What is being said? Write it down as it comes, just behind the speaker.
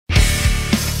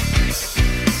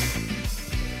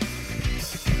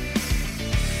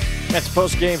Mets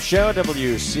post-game show,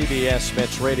 WCBS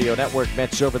Mets Radio Network.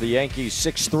 Mets over the Yankees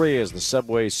 6-3 as the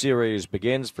Subway Series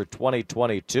begins for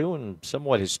 2022 in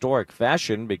somewhat historic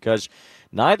fashion because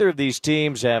neither of these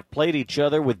teams have played each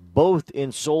other with both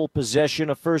in sole possession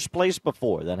of first place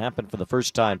before. That happened for the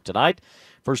first time tonight.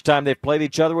 First time they've played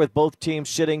each other with both teams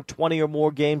sitting 20 or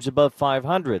more games above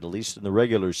 500, at least in the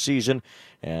regular season,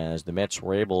 as the Mets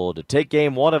were able to take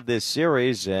game one of this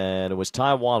series, and it was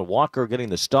Taijuan Walker getting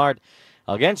the start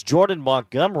against Jordan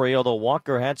Montgomery, although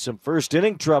Walker had some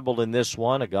first-inning trouble in this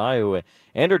one, a guy who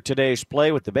entered today's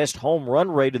play with the best home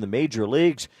run rate in the major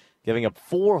leagues, giving up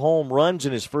 4 home runs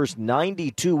in his first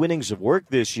 92 innings of work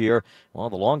this year.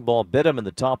 Well, the long ball bit him in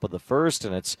the top of the first,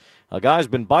 and it's a guy who's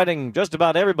been biting just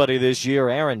about everybody this year,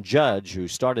 Aaron Judge, who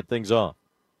started things off.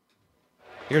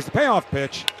 Here's the payoff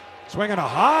pitch. Swinging a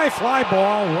high fly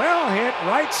ball, well hit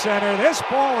right center. This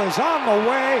ball is on the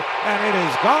way, and it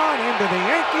is gone into the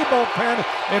Yankee bullpen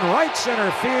in right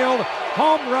center field.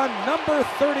 Home run number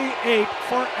 38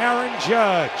 for Aaron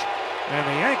Judge. And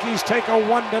the Yankees take a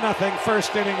 1-0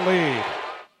 first inning lead.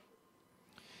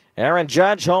 Aaron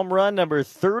Judge, home run number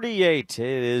 38. It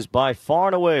is by far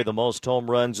and away the most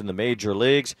home runs in the major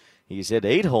leagues. He's hit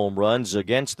 8 home runs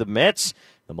against the Mets,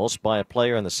 the most by a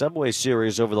player in the Subway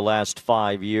Series over the last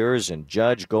 5 years. And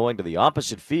Judge going to the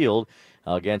opposite field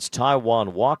against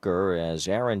Taijuan Walker, as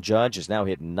Aaron Judge has now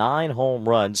hit 9 home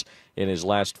runs in his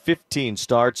last 15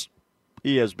 starts.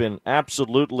 He has been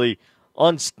absolutely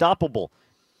unstoppable.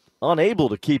 Unable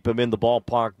to keep him in the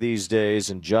ballpark these days,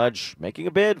 and Judge making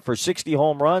a bid for 60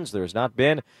 home runs. There has not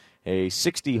been a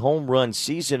 60 home run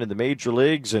season in the major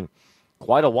leagues in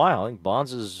quite a while. I think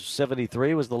Bonds'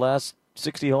 73 was the last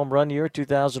 60 home run year,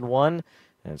 2001,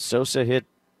 and Sosa hit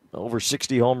over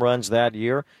 60 home runs that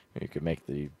year. You could make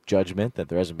the judgment that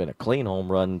there hasn't been a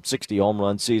clean 60 home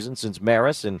run season since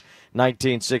Maris in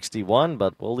 1961,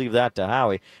 but we'll leave that to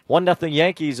Howie. 1-0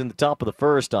 Yankees in the top of the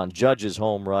first on Judge's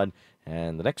home run.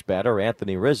 And the next batter,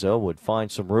 Anthony Rizzo, would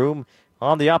find some room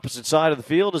on the opposite side of the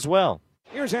field as well.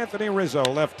 Here's Anthony Rizzo,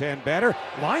 left-hand batter.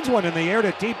 Lines one in the air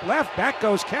to deep left. Back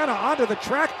goes Canha onto the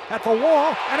track at the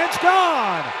wall, and it's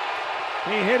gone!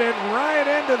 He hit it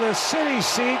right into the city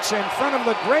seats in front of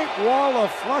the Great Wall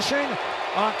of Flushing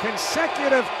on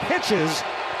consecutive pitches.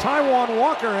 Taijuan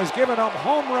Walker has given up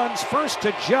home runs first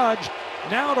to Judge,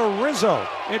 now to Rizzo.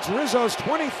 It's Rizzo's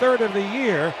 23rd of the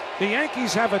year. The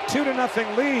Yankees have a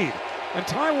 2-0 lead. And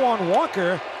Taijuan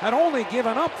Walker had only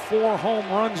given up 4 home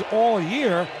runs all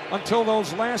year until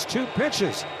those last 2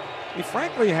 pitches. He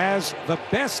frankly has the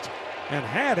best, and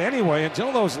had anyway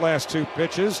until those last 2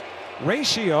 pitches,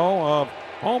 ratio of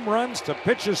home runs to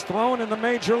pitches thrown in the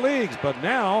major leagues. But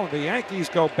now the Yankees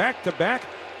go back-to-back,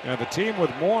 and the team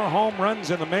with more home runs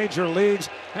in the major leagues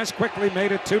has quickly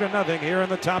made it 2-0 here in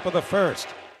the top of the first.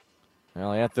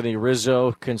 Well, Anthony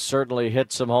Rizzo can certainly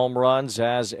hit some home runs,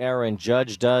 as Aaron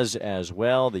Judge does as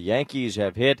well. The Yankees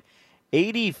have hit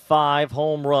 85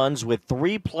 home runs with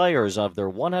 3 players of their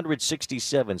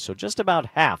 167, so just about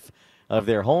half of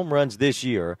their home runs this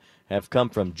year have come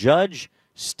from Judge,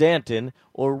 Stanton,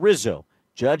 or Rizzo.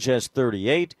 Judge has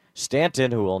 38.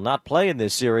 Stanton, who will not play in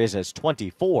this series, has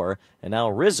 24, and now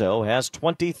Rizzo has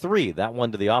 23. That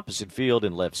one to the opposite field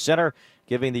in left center,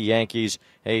 giving the Yankees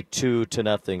a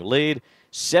 2-0 lead.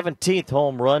 17th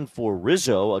home run for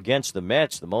Rizzo against the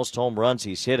Mets, the most home runs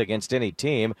he's hit against any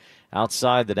team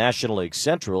outside the National League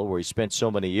Central, where he spent so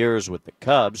many years with the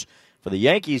Cubs. For the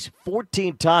Yankees,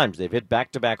 14 times they've hit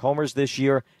back-to-back homers this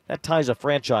year. That ties a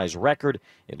franchise record.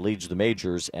 It leads the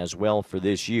majors as well for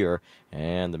this year.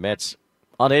 And the Mets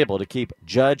unable to keep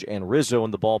Judge and Rizzo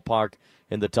in the ballpark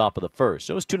in the top of the first.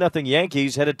 So it's 2-0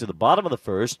 Yankees headed to the bottom of the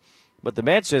first. But the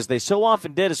Mets, as they so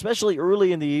often did, especially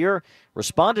early in the year,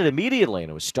 responded immediately.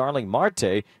 And it was Starling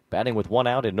Marte batting with 1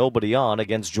 out and nobody on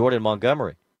against Jordan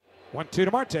Montgomery. 1-2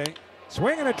 to Marte.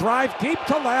 Swing and a drive deep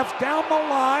to left, down the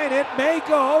line. It may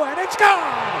go, and it's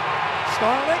gone!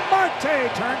 Starling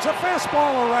Marte turns a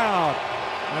fastball around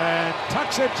and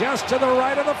tucks it just to the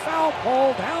right of the foul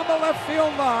pole, down the left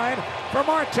field line for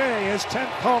Marte, his 10th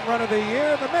home run of the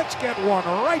year. The Mets get one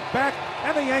right back,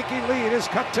 and the Yankee lead is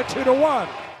cut to 2-1.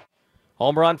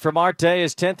 Home run for Marte,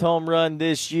 his 10th home run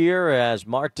this year, as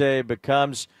Marte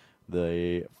becomes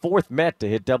the 4th Met to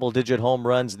hit double-digit home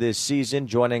runs this season,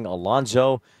 joining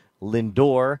Alonso,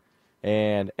 Lindor,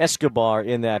 and Escobar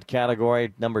in that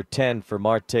category. Number 10 for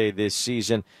Marte this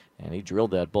season, and he drilled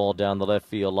that ball down the left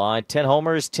field line. 10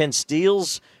 homers, 10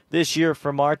 steals this year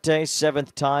for Marte.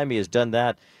 7th time he has done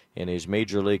that in his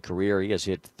major league career. He has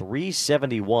hit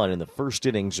 .371 in the first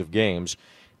innings of games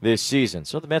this season.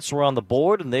 So the Mets were on the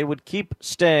board, and they would keep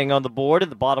staying on the board at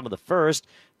the bottom of the first,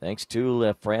 thanks to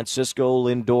a Francisco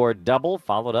Lindor double,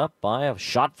 followed up by a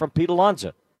shot from Pete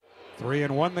Alonso.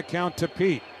 3-1 the count to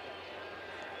Pete.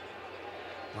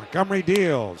 Montgomery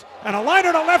deals. And a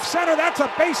liner to left center. That's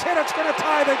a base hit. It's going to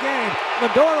tie the game.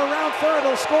 Lindor around third.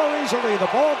 He'll score easily. The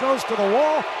ball goes to the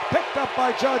wall. Picked up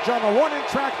by Judge on the warning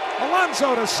track.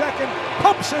 Alonso to second.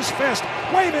 Pumps his fist.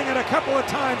 Waving it a couple of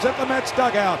times at the Mets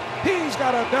dugout. He's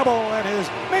got a double and his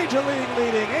major league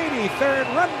leading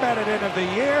 83rd run batted in of the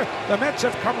year. The Mets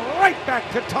have come right back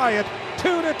to tie it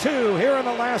 2-2 here in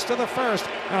the last of the first.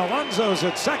 And Alonso's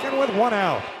at second with one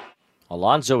out.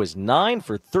 Alonso is 9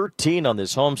 for 13 on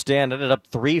this homestand, ended up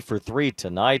 3 for 3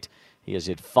 tonight. He has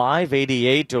hit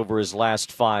 .588 over his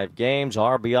last 5 games.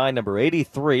 RBI number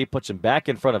 83 puts him back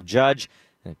in front of Judge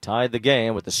and tied the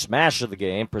game with the smash of the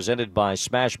game presented by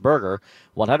Smash Burger.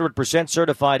 100%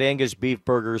 certified Angus beef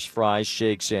burgers, fries,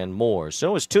 shakes, and more.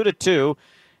 So it's 2-2.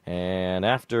 And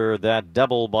after that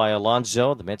double by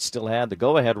Alonso, the Mets still had the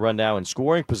go-ahead run now in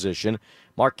scoring position.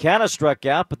 Mark Canha struck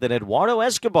out, but then Eduardo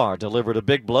Escobar delivered a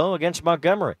big blow against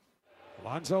Montgomery.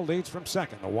 Alonso leads from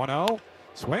second. The 1-0.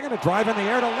 Swinging a drive in the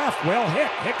air to left. Well hit.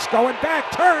 Hicks going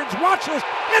back. Turns. Watches.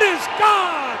 It is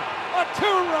gone. A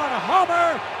 2-run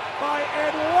homer by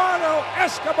Eduardo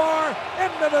Escobar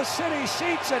into the city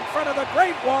seats in front of the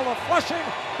Great Wall of Flushing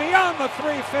beyond the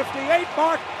 358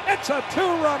 mark. It's a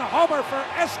 2-run homer for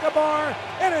Escobar.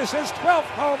 It is his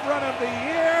 12th home run of the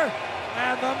year.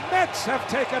 And the Mets have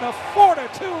taken a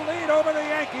 4-2 lead over the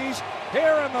Yankees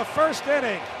here in the first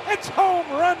inning. It's home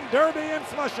run derby in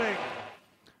Flushing.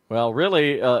 Well,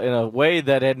 really, in a way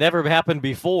that had never happened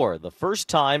before. The first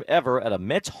time ever at a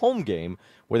Mets home game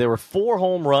where there were 4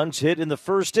 home runs hit in the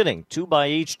first inning, 2 by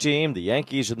each team. The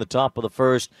Yankees in the top of the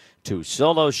first, 2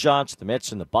 solo shots. The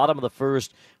Mets in the bottom of the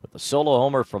first with a solo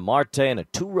homer from Marte and a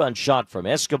 2-run shot from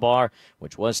Escobar,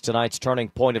 which was tonight's turning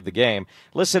point of the game.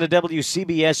 Listen to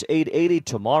WCBS 880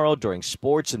 tomorrow during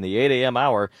sports in the 8 a.m.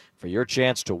 hour for your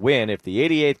chance to win. If the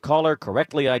 88th caller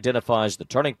correctly identifies the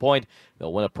turning point,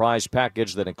 they'll win a prize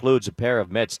package that includes a pair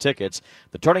of Mets tickets.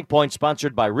 The turning point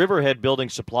sponsored by Riverhead Building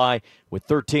Supply with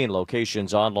 13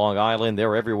 locations on Long Island.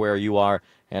 They're everywhere you are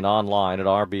and online at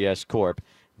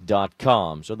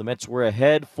rbscorp.com. So the Mets were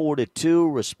ahead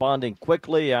 4-2, responding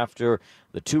quickly after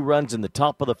the 2 runs in the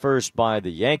top of the first by the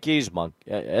Yankees.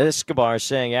 Escobar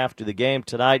saying after the game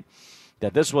tonight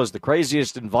that this was the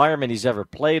craziest environment he's ever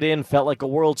played in, felt like a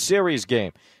World Series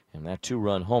game. And that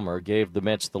 2-run homer gave the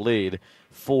Mets the lead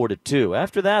 4-2.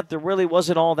 After that, there really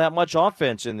wasn't all that much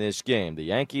offense in this game. The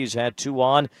Yankees had 2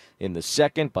 on in the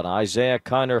second, but Isaiah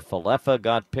Kiner-Falefa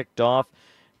got picked off.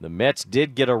 The Mets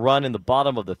did get a run in the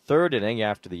bottom of the third inning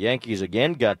after the Yankees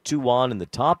again got 2 on in the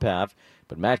top half,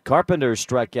 but Matt Carpenter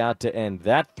struck out to end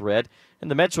that threat, and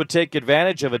the Mets would take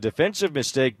advantage of a defensive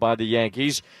mistake by the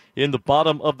Yankees in the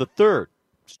bottom of the third.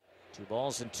 2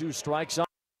 balls and 2 strikes on.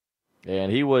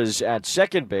 And he was at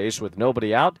second base with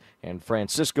nobody out, and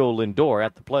Francisco Lindor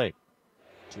at the plate.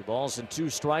 2 balls and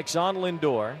 2 strikes on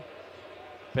Lindor.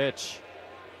 Pitch.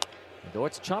 Lindor,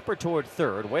 it's a chopper toward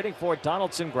third, waiting for it.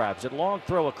 Donaldson grabs it. Long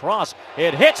throw across.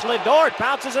 It hits Lindor. It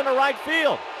bounces into right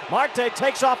field. Marte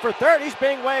takes off for third. He's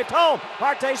being waved home.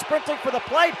 Marte sprinting for the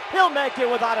plate. He'll make it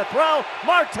without a throw.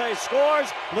 Marte scores.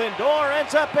 Lindor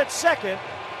ends up at second.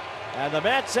 And the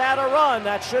Mets add a run.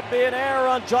 That should be an error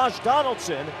on Josh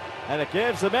Donaldson. And it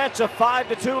gives the Mets a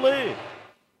 5-2 lead.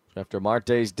 After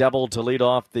Marte's double to lead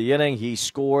off the inning, he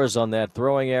scores on that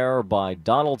throwing error by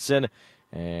Donaldson.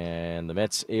 And the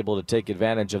Mets able to take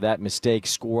advantage of that mistake,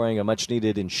 scoring a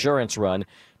much-needed insurance run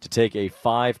to take a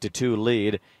 5-2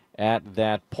 lead at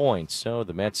that point. So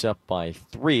the Mets up by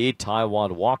 3.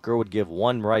 Taijuan Walker would give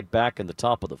 1 right back in the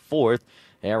top of the 4th.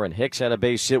 Aaron Hicks had a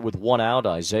base hit with 1 out.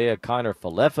 Isaiah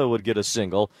Kiner-Falefa would get a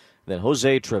single. Then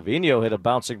Jose Trevino hit a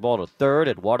bouncing ball to third.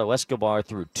 Eduardo Escobar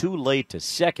threw 2 late to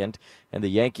second. And the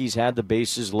Yankees had the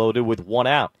bases loaded with 1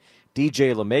 out.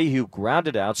 DJ LeMahieu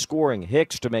grounded out, scoring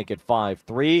Hicks to make it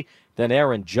 5-3. Then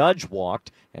Aaron Judge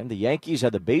walked, and the Yankees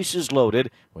had the bases loaded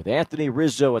with Anthony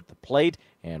Rizzo at the plate,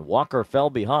 and Walker fell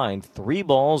behind. 3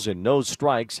 balls and no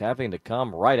strikes, having to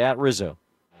come right at Rizzo.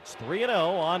 It's 3-0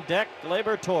 on deck.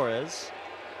 Gleyber Torres.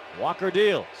 Walker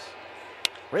deals.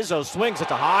 Rizzo swings at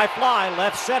the high fly,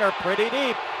 left center, pretty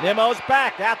deep. Nimmo's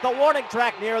back at the warning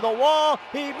track near the wall.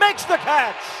 He makes the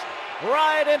catch.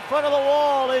 Right in front of the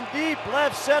wall in deep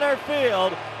left center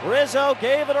field. Rizzo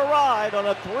gave it a ride on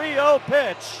a 3-0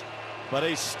 pitch, but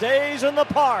he stays in the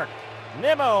park.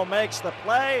 Nimmo makes the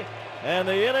play, and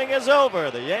the inning is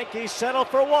over. The Yankees settle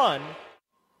for 1.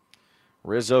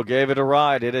 Rizzo gave it a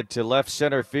ride, hit it to left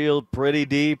center field pretty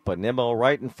deep, but Nimmo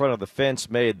right in front of the fence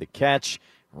made the catch.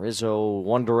 Rizzo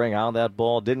wondering how that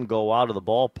ball didn't go out of the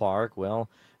ballpark. Well,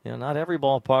 not every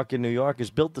ballpark in New York is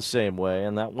built the same way,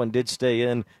 and that one did stay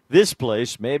in this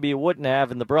place. Maybe it wouldn't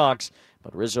have in the Bronx,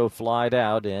 but Rizzo flied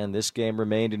out, and this game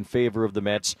remained in favor of the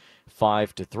Mets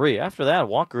 5-3. After that,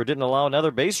 Walker didn't allow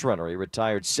another base runner. He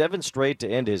retired 7 straight to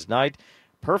end his night.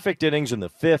 Perfect innings in the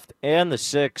 5th and the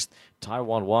 6th.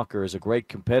 Taijuan Walker is a great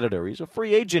competitor. He's a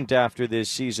free agent after this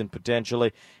season,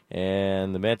 potentially,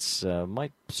 and the Mets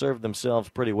might serve themselves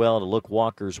pretty well to look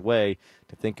Walker's way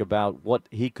to think about what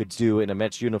he could do in a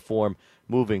Mets uniform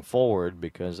moving forward,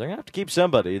 because they're going to have to keep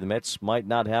somebody. The Mets might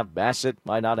not have Bassett,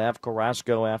 might not have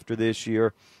Carrasco after this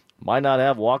year, might not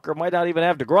have Walker, might not even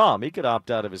have DeGrom. He could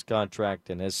opt out of his contract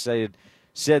and has said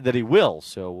that he will,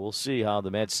 so we'll see how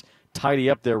the Mets tidy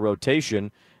up their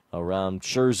rotation around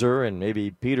Scherzer and maybe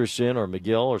Peterson or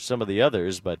McGill or some of the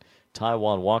others, but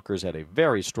Taijuan Walker's had a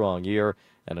very strong year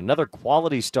and another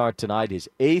quality start tonight, his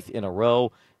 8th in a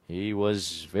row. He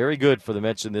was very good for the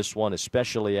Mets in this one,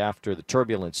 especially after the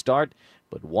turbulent start,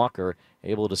 but Walker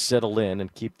able to settle in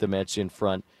and keep the Mets in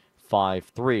front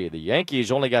 5-3. The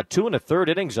Yankees only got 2 1/3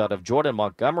 innings out of Jordan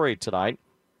Montgomery tonight.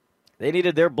 They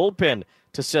needed their bullpen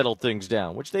to settle things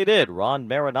down, which they did. Ron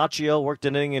Marinaccio worked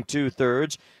an inning in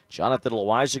 2/3. Jonathan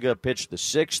Loaisiga pitched the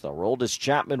 6th. Aroldis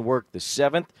Chapman worked the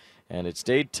 7th, and it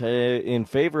stayed in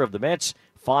favor of the Mets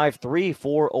 5-3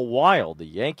 for a while. The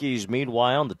Yankees,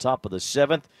 meanwhile, on the top of the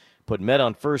 7th, put Met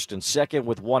on first and second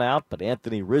with 1 out, but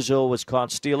Anthony Rizzo was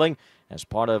caught stealing as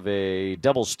part of a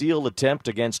double steal attempt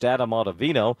against Adam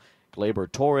Ottavino.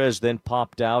 Gleyber Torres then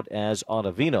popped out as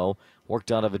Ottavino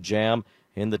worked out of a jam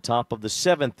in the top of the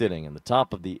 7th inning. In the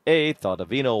top of the 8th,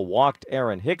 Ottavino walked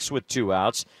Aaron Hicks with 2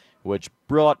 outs, which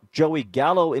brought Joey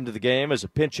Gallo into the game as a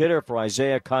pinch hitter for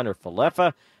Isaiah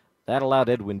Kiner-Falefa. That allowed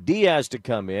Edwin Diaz to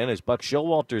come in. As Buck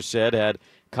Showalter said, had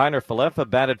Kiner-Falefa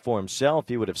batted for himself,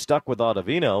 he would have stuck with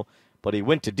Ottavino, but he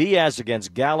went to Diaz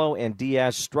against Gallo, and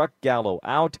Diaz struck Gallo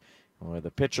out. With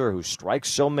a pitcher who strikes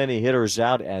so many hitters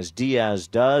out as Diaz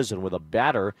does, and with a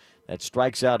batter that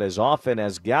strikes out as often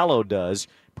as Gallo does,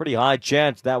 pretty high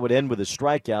chance that would end with a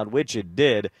strikeout, which it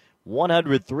did.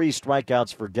 103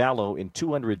 strikeouts for Gallo in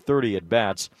 230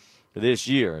 at-bats this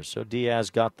year. So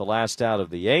Diaz got the last out of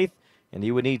the 8th, and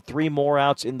he would need 3 more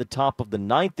outs in the top of the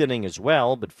 9th inning as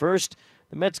well. But first,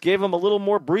 the Mets gave him a little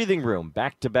more breathing room.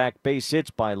 Back-to-back base hits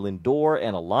by Lindor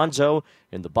and Alonso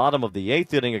in the bottom of the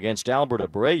 8th inning against Albert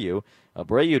Abreu.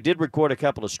 Abreu did record a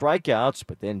couple of strikeouts,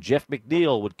 but then Jeff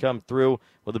McNeil would come through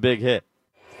with a big hit.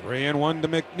 3-1 to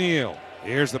McNeil.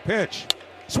 Here's the pitch.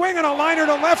 Swinging a liner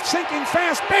to left, sinking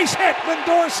fast, base hit.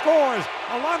 Lindor scores.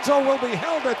 Alonso will be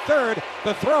held at third.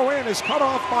 The throw in is cut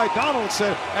off by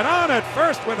Donaldson. And on at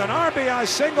first with an RBI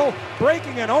single,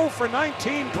 breaking an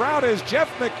 0-for-19 drought is Jeff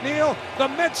McNeil. The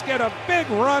Mets get a big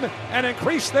run and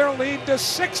increase their lead to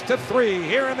 6-3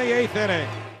 here in the 8th inning.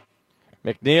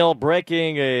 McNeil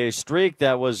breaking a streak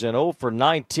that was an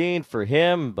 0-for-19 for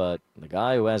him, but the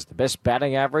guy who has the best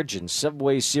batting average in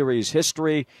Subway Series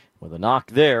history with a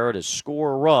knock there to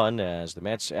score a run as the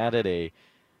Mets added a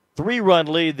 3-run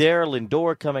lead there.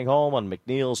 Lindor coming home on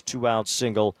McNeil's 2-out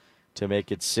single to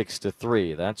make it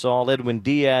 6-3. That's all Edwin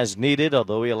Diaz needed,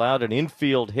 although he allowed an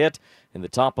infield hit in the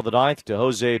top of the 9th to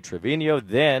Jose Trevino.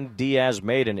 Then Diaz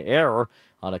made an error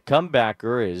on a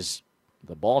comebacker as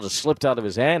the ball just slipped out of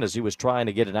his hand as he was trying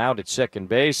to get it out at second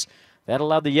base. That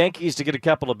allowed the Yankees to get a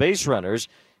couple of base runners.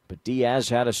 But Diaz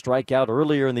had a strikeout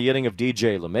earlier in the inning of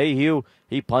DJ LeMahieu.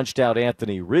 He punched out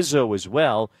Anthony Rizzo as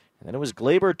well. And then it was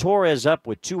Gleyber Torres up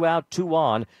with 2 out, 2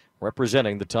 on,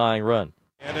 representing the tying run.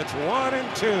 And it's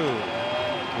 1-2.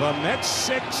 The Mets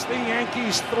 6, the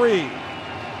Yankees 3.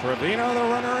 Trevino the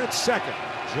runner at second.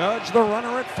 Judge the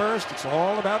runner at first. It's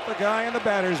all about the guy in the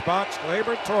batter's box,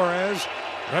 Gleyber Torres,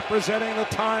 representing the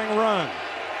tying run.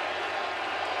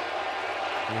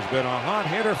 He's been a hot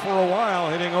hitter for a while,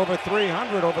 hitting over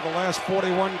 300 over the last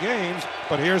 41 games.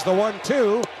 But here's the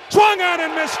 1-2. Swung on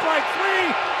and missed, strike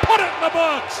 3. Put it in the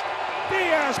books.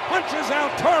 Diaz punches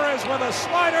out Torres with a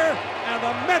slider, and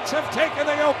the Mets have taken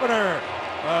the opener.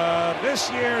 This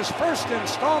year's first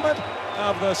installment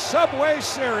of the Subway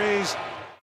Series.